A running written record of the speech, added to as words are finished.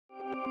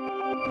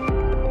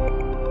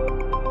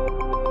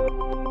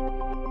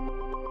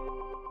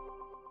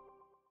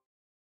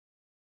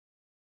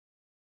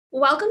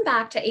Welcome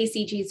back to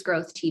ACG's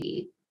Growth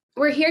TV.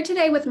 We're here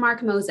today with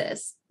Mark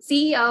Moses,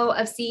 CEO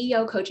of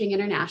CEO Coaching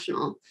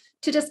International,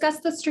 to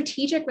discuss the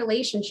strategic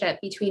relationship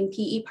between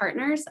PE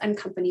partners and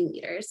company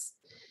leaders.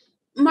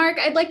 Mark,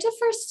 I'd like to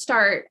first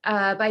start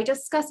by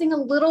discussing a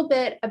little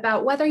bit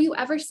about whether you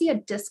ever see a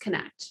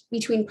disconnect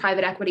between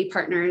private equity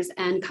partners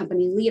and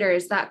company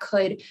leaders that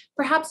could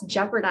perhaps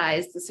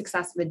jeopardize the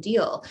success of a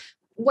deal.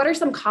 What are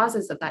some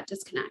causes of that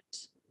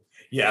disconnect?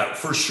 Yeah,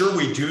 for sure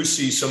we do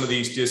see some of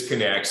these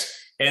disconnects,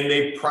 and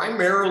they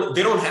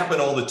don't happen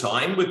all the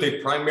time, but they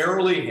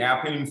primarily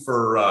happen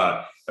for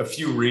a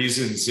few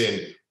reasons.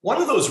 And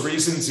one of those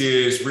reasons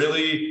is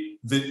really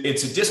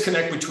it's a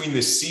disconnect between the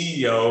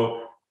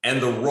CEO and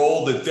the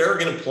role that they're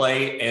going to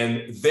play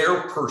and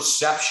their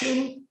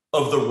perception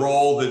of the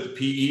role that the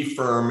PE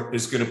firm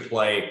is going to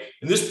play.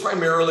 And this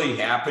primarily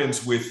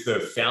happens with the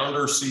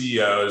founder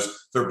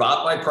CEOs. They're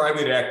bought by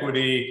private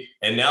equity,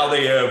 and now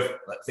they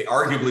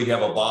arguably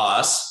have a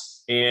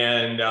boss,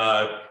 and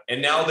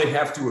now they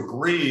have to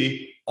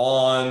agree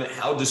on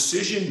how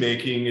decision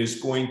making is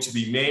going to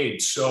be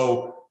made.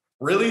 So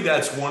really,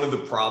 that's one of the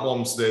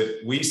problems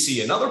that we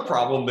see. Another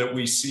problem that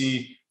we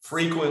see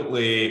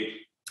frequently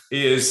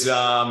is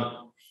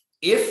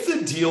if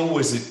the deal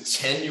was a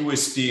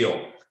tenuous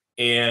deal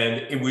and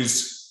it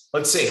was,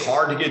 let's say,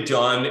 hard to get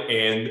done,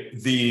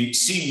 and the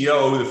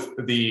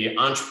CEO, the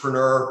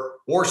entrepreneur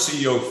or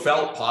CEO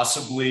felt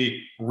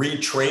possibly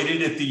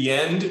retraded at the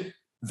end,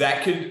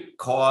 that could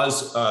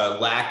cause a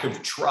lack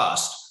of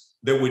trust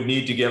that would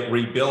need to get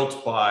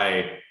rebuilt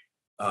by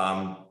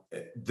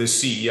the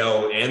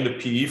CEO and the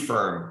PE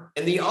firm.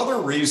 And the other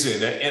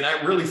reason, and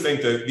I really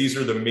think that these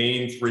are the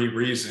main three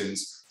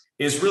reasons,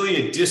 is really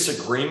a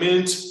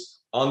disagreement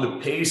on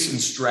the pace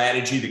and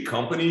strategy the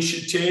company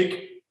should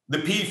take. The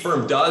PE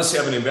firm does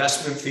have an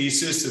investment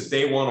thesis that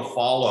they want to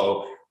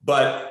follow,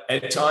 but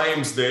at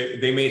times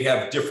they may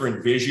have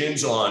different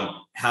visions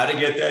on how to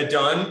get that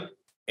done.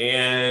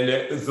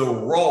 And the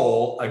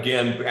role,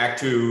 again, back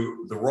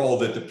to the role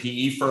that the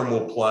PE firm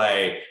will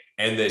play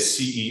and the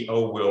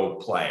CEO will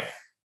play.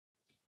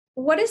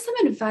 What is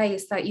some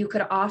advice that you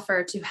could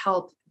offer to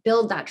help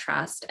build that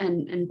trust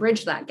and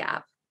bridge that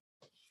gap?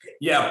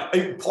 Yeah,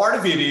 part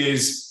of it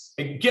is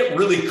get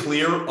really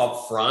clear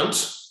up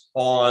front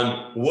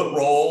on what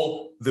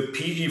role the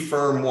PE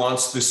firm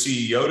wants the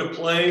CEO to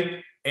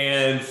play,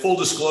 and full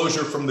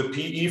disclosure from the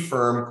PE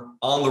firm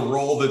on the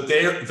role that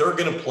they're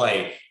going to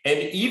play. And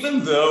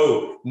even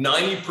though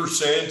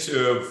 90%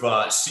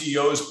 of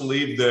CEOs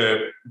believe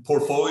the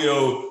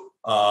portfolio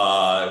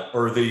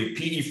or the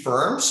PE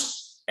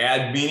firms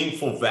add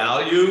meaningful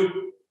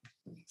value,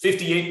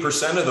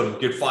 58% of them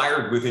get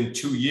fired within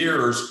 2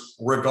 years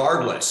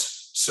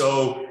regardless.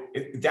 So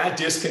that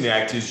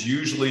disconnect is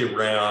usually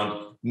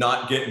around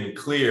not getting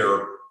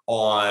clear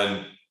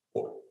on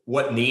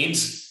what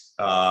needs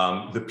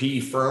the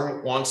PE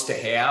firm wants to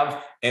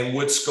have and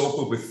what scope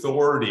of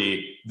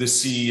authority the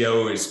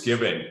CEO is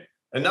given.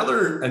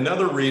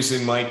 Another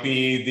reason might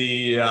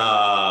be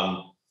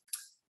or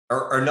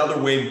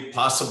another way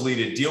possibly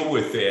to deal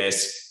with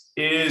this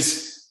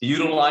is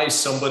utilize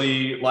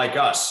somebody like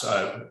us,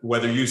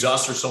 whether use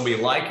us or somebody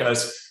like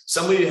us,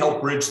 somebody to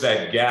help bridge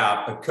that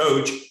gap, a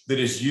coach that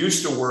is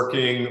used to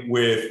working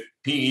with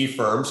PE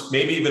firms,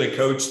 maybe even a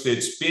coach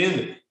that's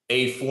been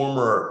a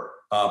former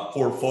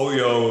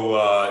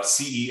portfolio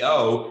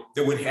CEO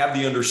that would have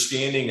the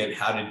understanding and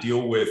how to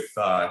deal with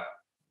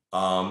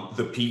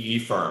the PE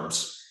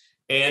firms.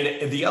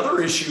 And the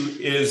other issue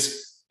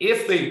is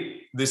if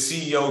the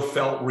CEO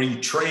felt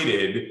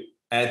retraded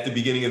at the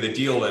beginning of the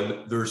deal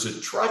and there's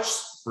a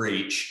trust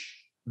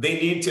breach, they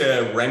need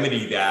to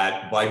remedy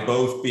that by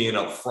both being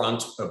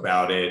upfront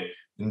about it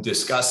and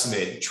discussing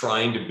it,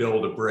 trying to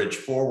build a bridge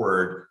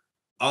forward.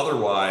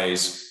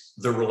 Otherwise,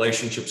 the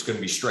relationship's going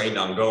to be strained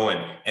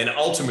ongoing, and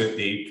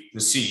ultimately the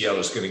CEO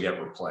is going to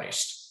get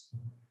replaced.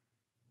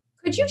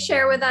 Could you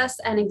share with us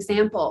an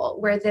example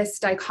where this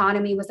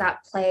dichotomy was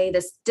at play,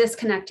 this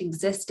disconnect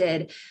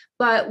existed,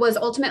 but was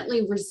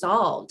ultimately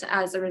resolved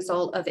as a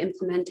result of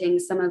implementing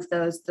some of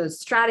those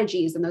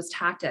strategies and those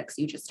tactics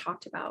you just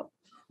talked about?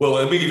 Well,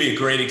 let me give you a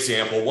great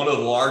example. One of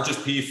the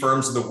largest PE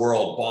firms in the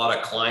world bought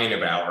a client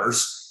of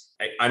ours.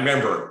 I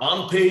remember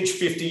on page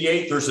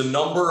 58, there's a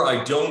number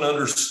I don't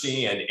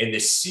understand. And the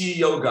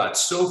CEO got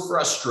so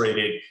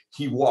frustrated,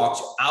 he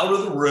walked out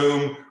of the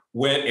room,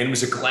 and it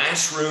was a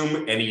glass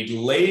room, and he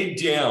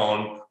laid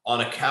down on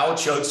a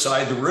couch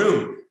outside the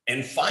room.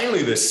 And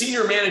finally, the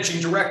senior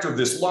managing director of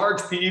this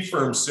large PE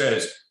firm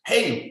says,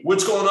 "Hey,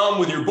 what's going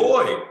on with your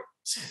boy?" I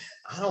said,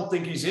 "I don't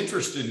think he's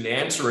interested in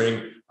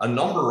answering a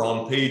number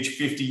on page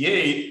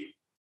 58.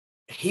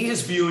 He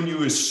is viewing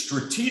you as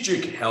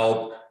strategic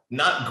help,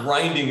 not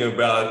grinding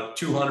about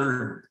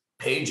 200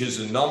 pages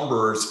of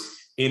numbers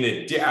in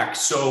a deck."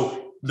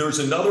 So there's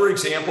another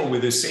example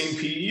with the same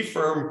PE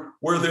firm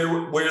where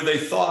they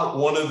thought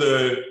one of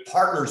the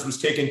partners was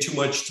taking too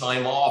much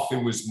time off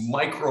and was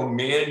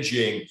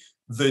micromanaging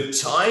the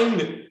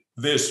time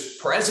this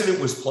president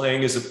was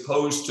playing as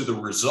opposed to the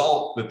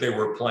result that they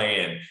were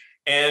playing.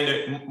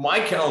 And my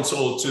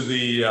counsel to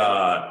the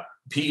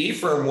PE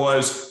firm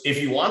was,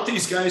 if you want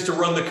these guys to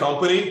run the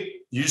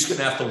company, you're just going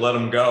to have to let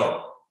them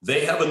go.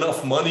 They have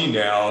enough money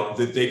now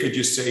that they could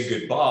just say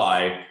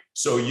goodbye.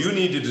 So you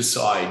need to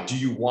decide, do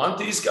you want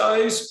these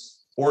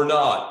guys or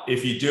not?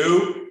 If you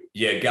do,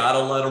 you got to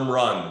let them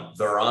run.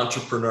 They're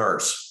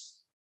entrepreneurs.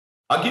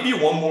 I'll give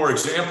you one more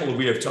example if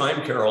we have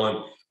time,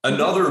 Carolyn.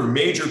 Another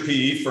major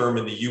PE firm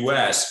in the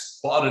US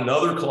bought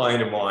another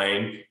client of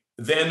mine.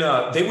 Then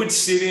they would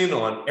sit in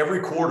on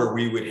every quarter.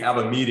 We would have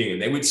a meeting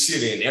and they would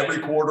sit in every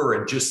quarter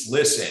and just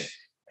listen.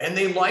 And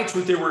they liked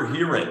what they were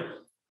hearing.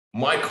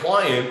 My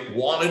client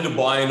wanted to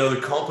buy another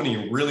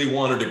company, really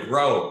wanted to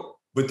grow,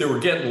 but they were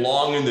getting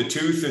long in the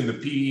tooth in the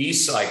PE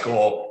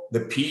cycle.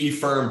 The PE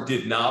firm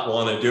did not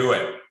want to do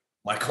it.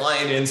 My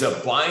client ends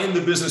up buying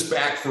the business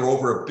back for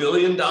over $1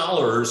 billion.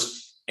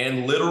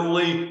 And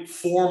literally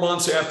 4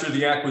 months after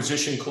the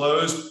acquisition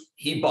closed,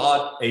 he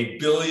bought a $1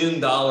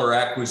 billion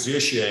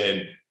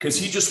acquisition because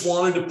he just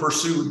wanted to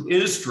pursue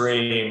his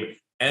dream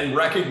and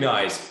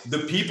recognize the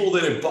people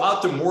that had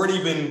bought them weren't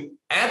even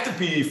at the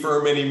PE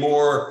firm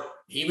anymore.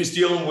 He was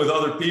dealing with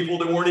other people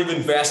that weren't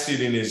even vested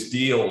in his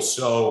deal.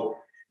 So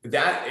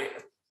that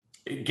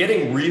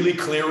getting really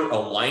clear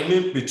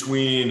alignment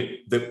between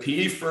the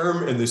PE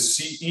firm and the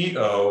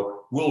CEO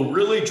will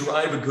really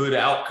drive a good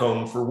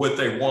outcome for what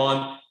they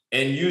want.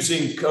 And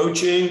using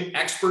coaching,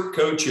 expert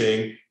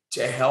coaching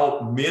to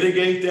help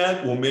mitigate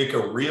that will make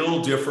a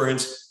real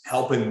difference,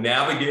 helping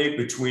navigate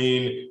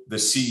between the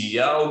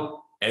CEO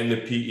and the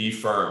PE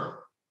firm.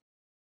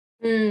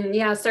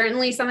 Yeah,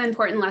 certainly some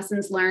important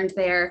lessons learned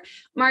there.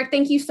 Mark,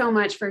 thank you so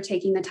much for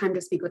taking the time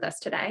to speak with us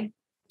today.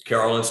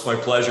 Carolyn, it's my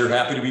pleasure.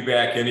 Happy to be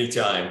back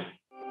anytime.